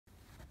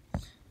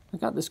I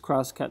got this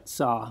Crosscut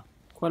saw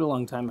quite a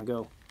long time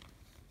ago.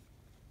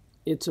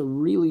 It's a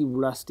really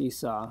rusty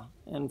saw,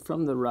 and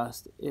from the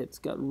rust, it's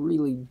got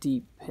really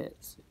deep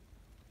pits.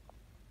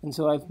 And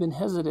so I've been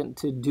hesitant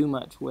to do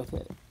much with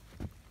it.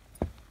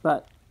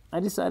 But I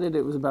decided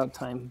it was about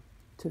time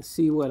to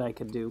see what I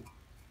could do.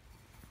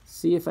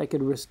 See if I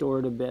could restore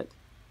it a bit.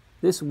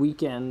 This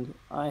weekend,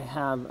 I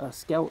have a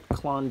Scout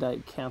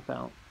Klondike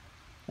campout,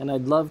 and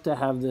I'd love to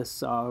have this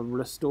saw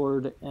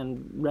restored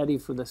and ready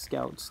for the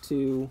Scouts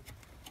to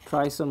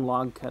try some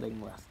log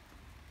cutting with.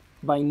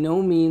 By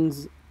no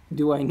means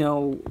do I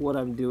know what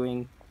I'm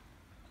doing.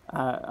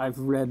 I've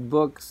read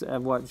books,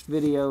 I've watched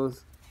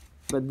videos,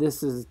 but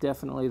this is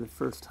definitely the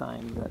first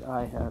time that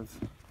I have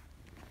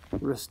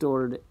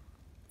restored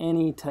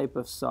any type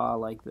of saw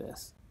like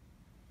this.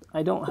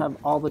 I don't have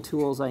all the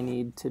tools I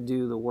need to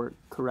do the work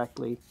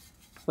correctly,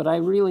 but I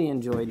really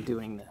enjoyed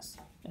doing this,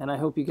 and I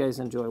hope you guys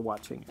enjoy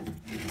watching it.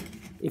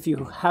 If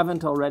you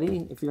haven't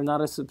already, if you're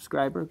not a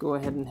subscriber, go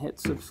ahead and hit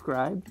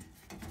subscribe.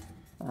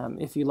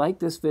 If you like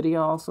this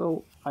video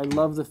also, I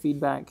love the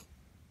feedback.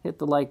 Hit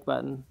the like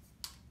button.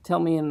 Tell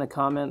me in the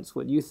comments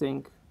what you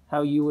think,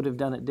 how you would have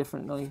done it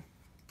differently.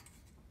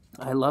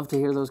 I love to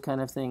hear those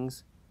kind of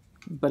things.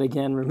 But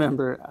again,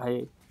 remember,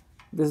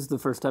 this is the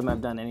first time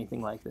I've done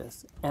anything like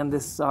this. And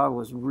this saw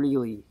was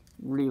really,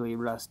 really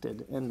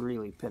rusted and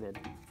really pitted.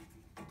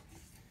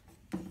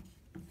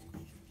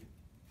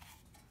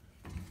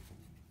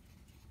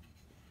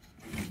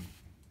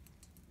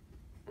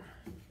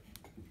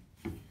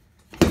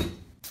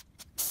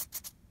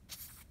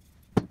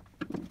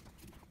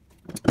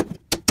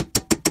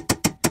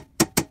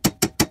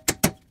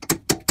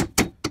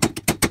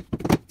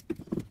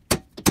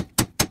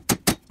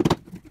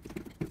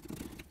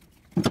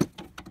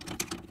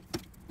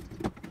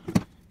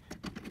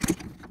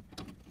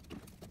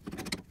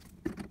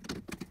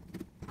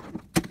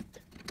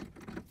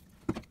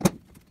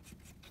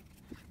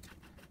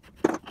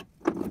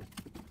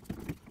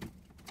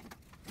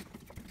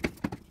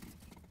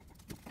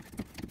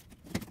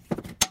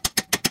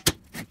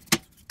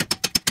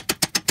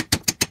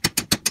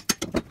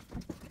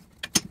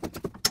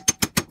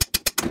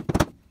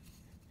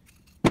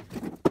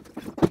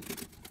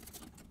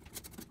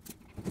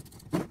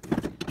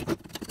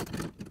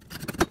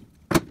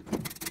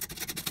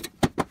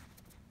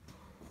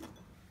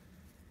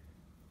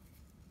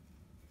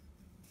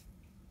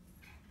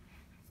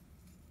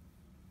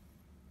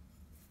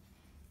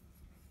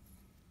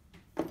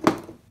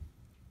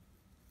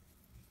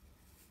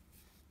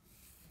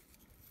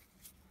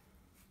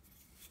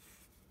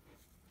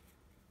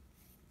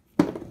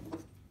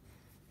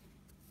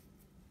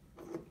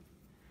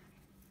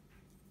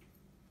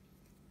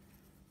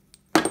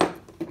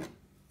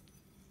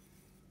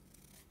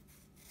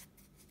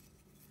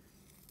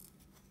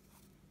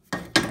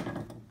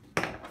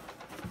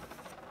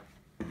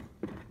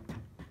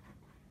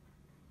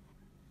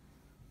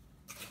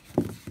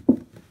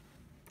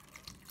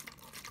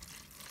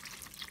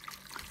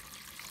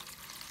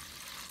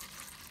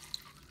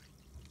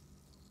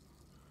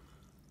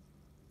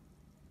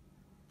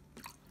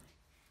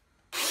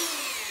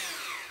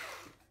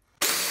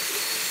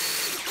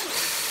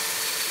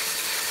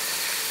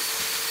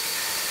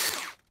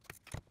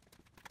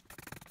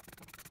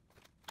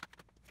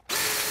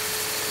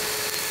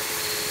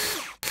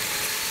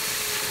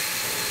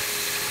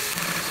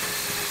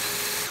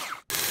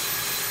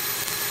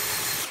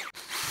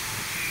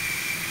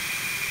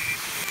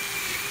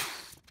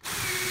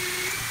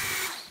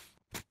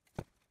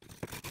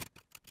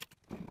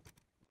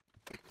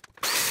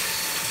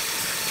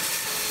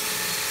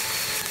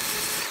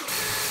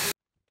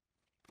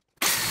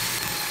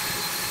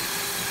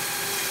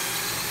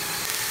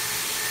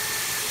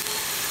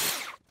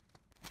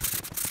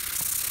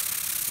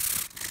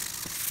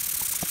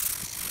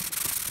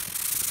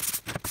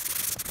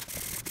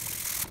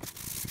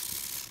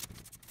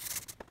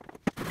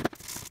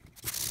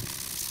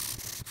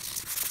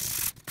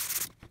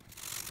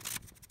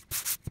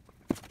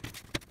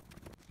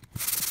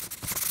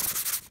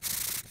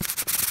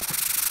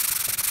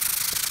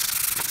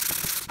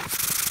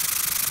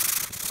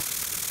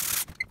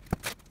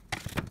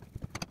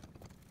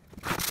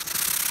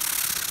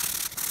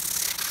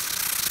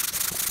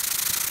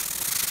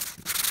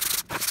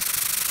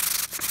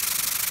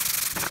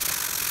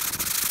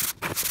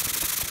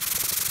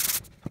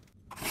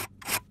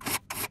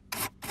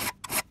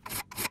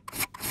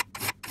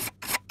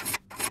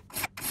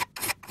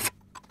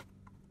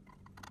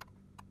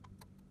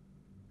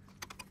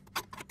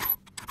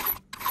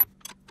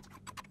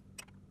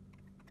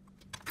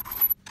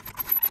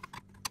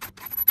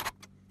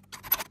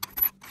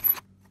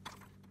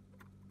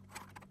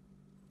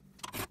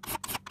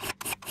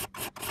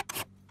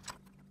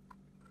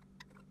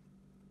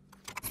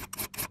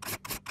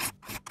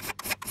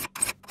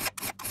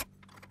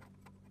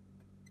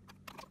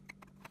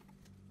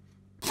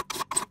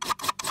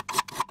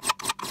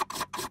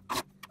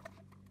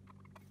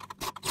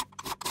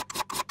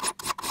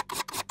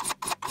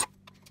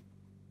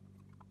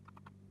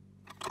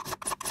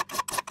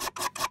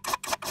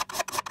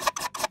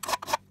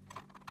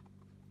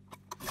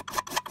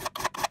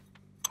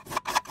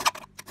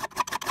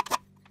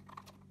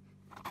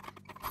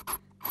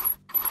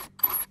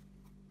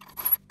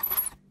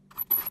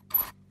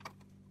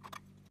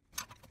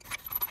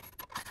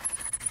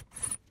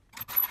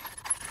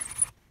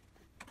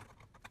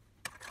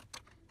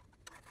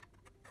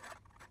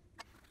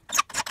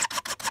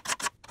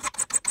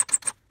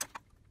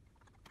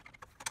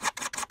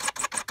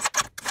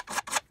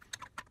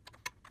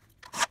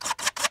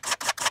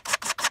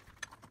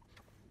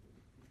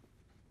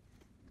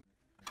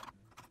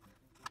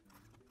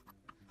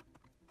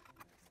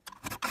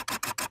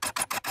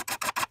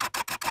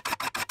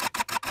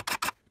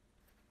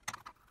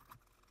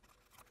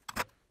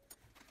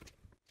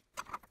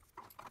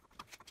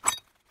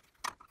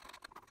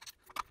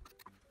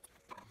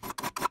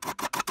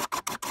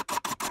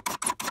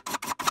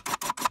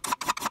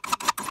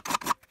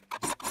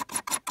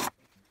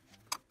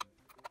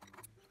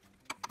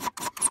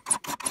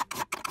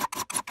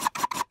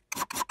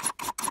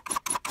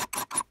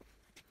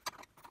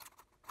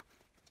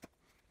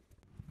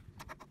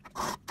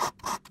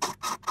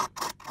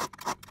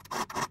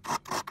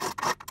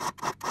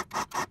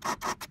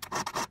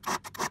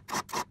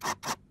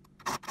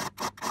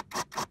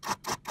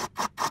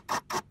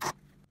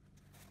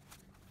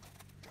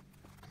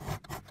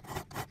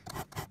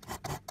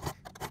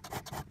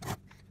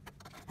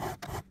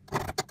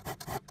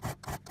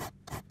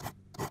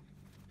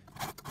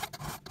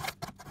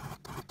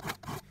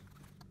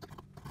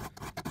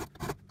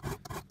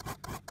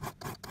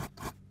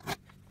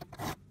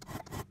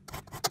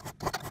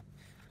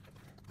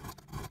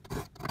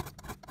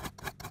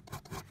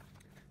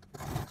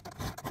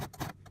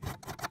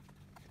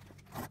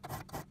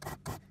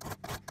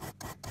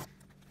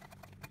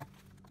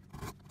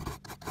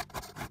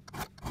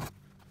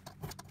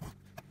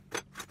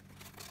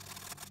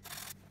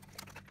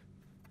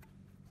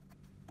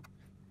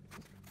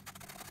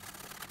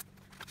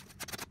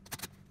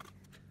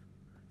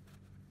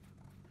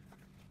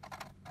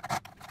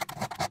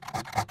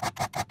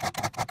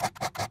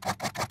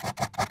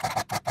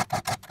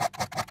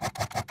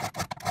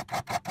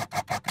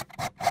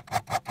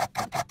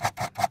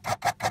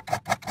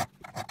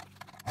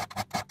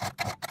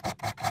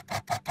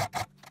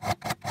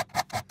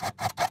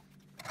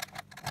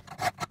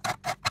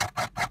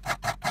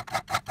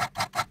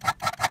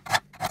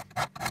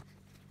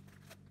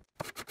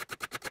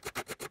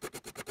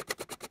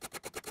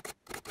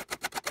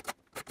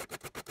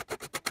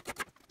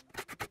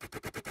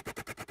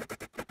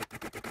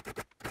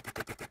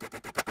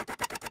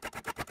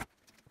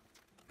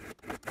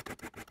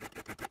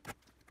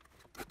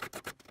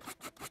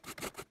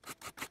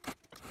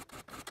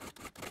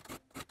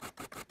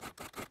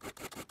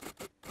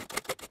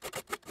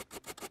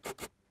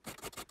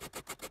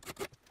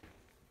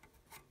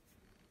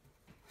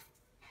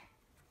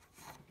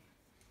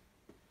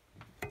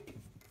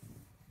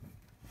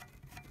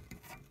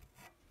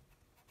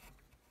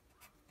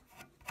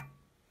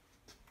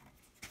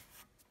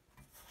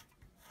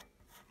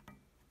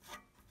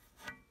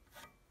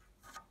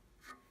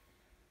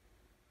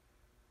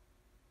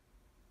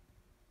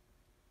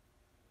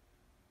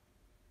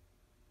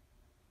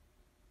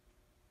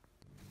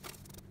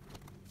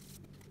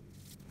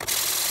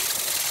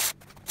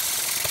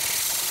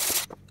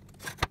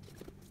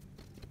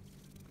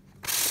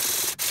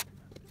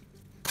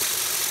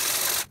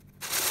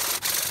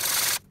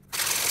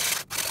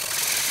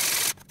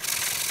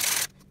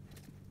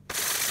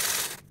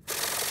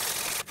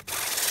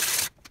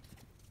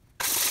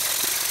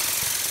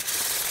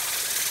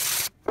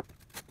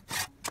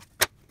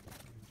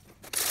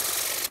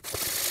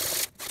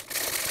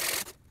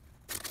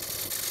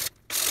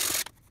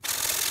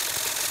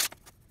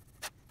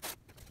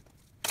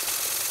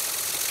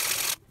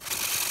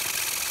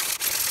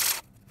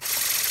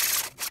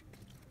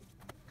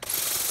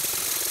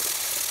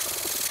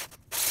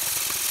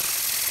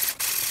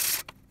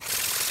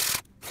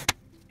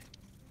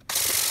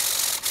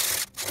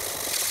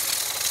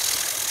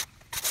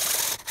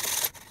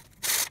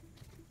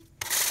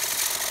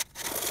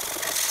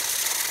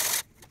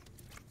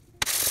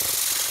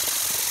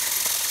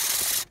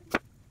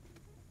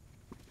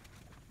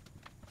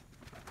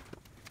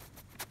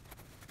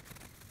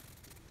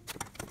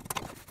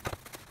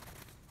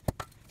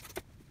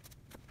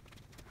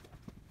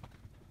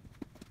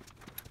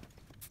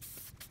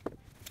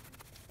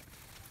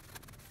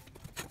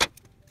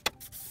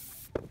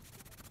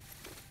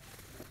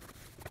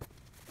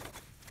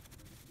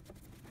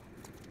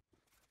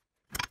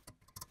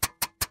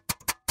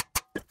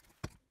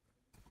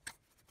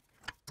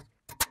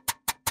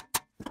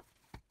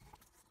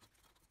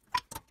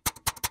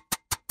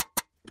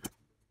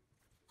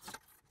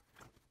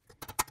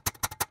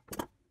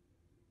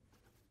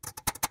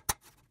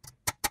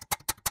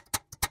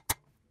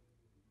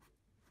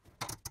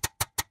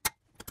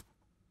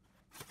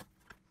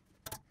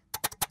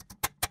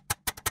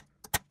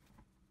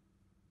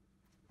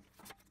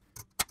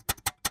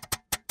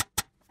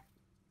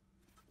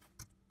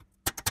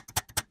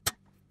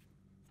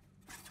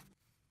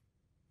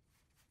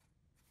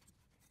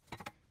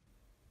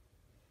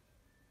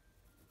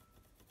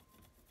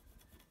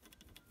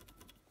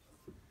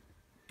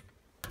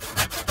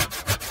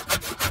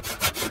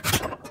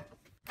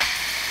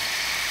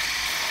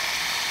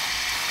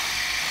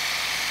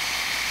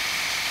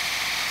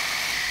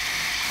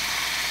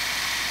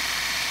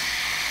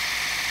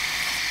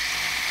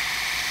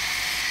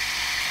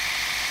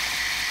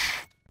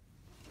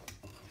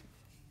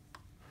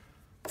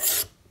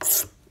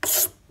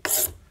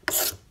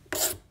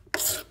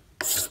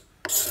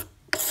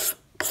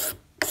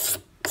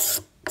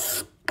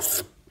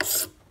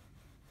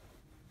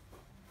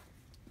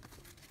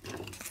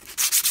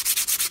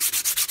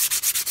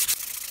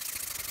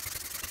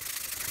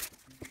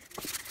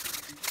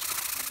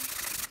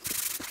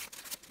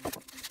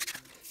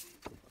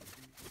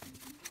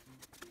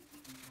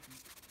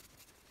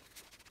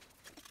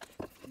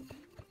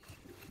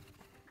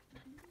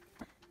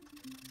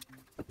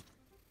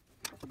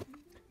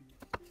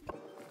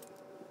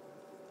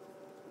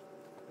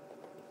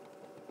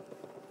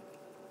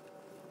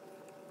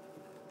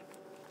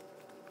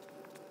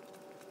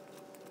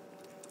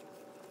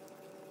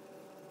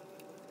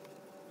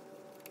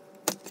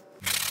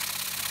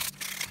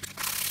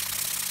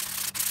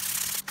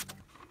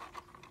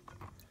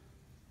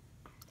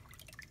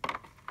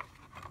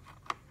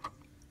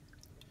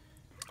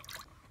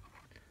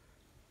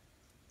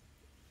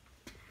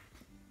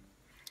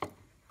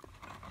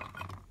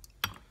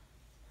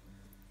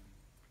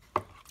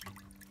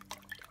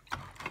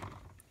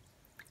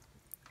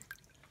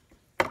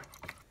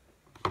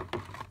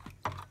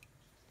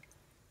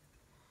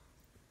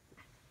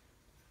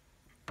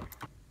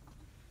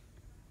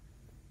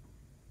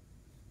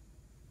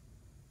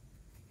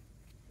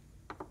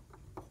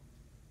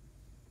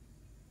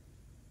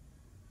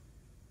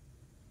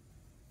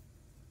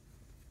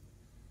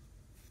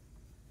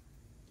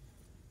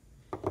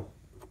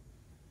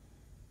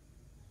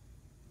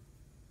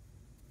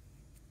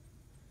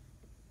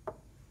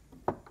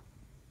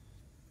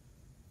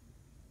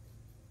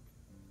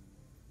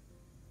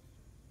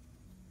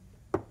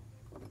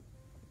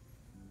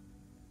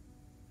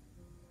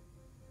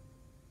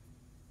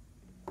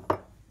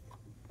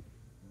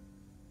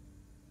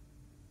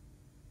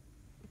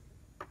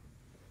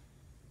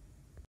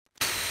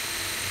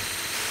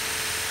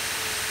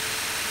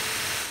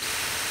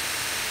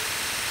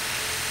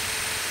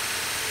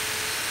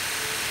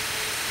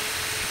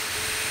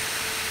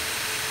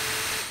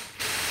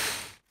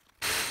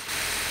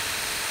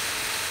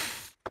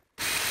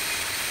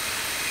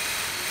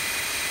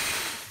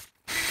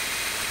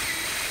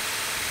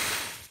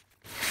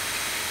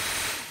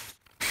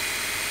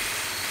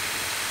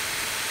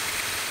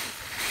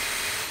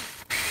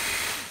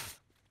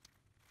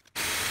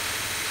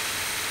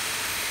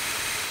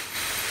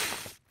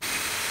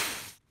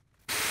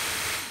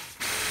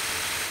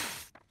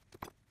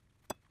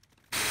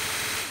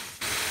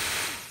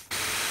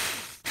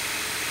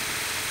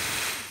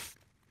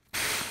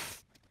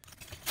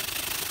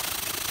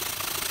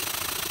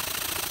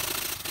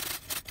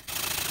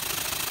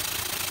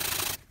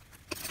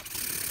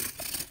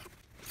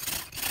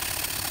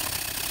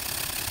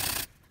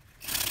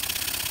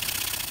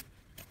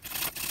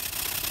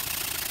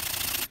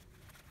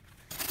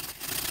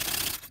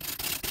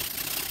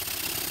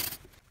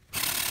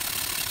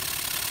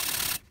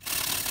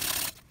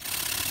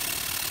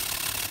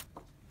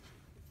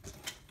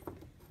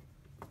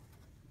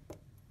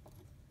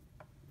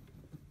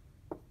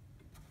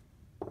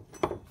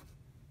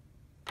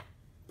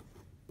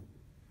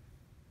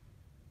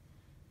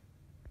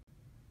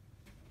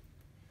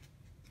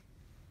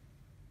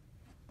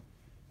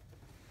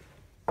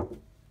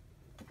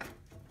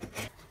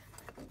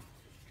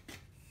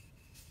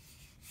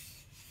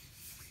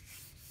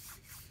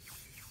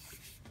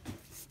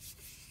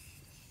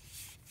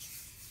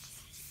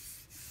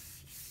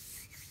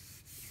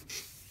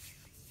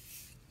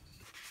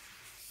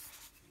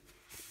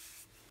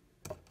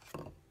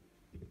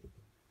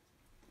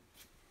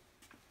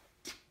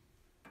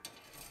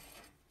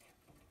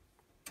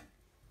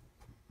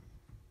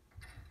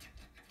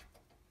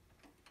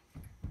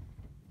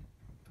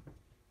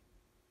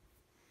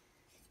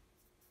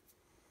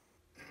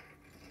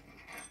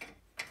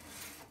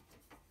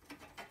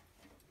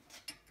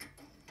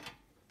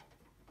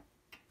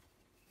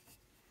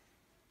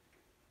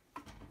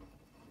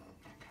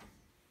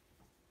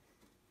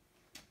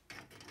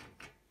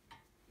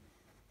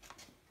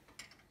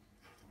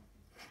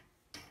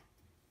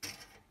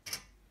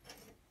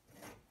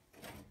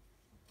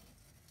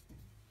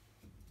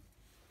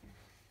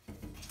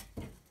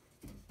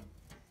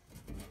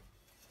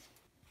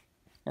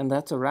 And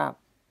that's a wrap.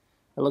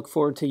 I look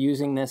forward to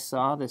using this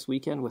saw this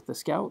weekend with the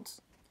Scouts.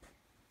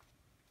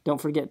 Don't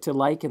forget to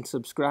like and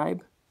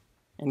subscribe,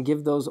 and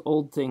give those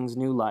old things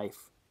new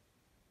life.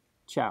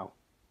 Ciao.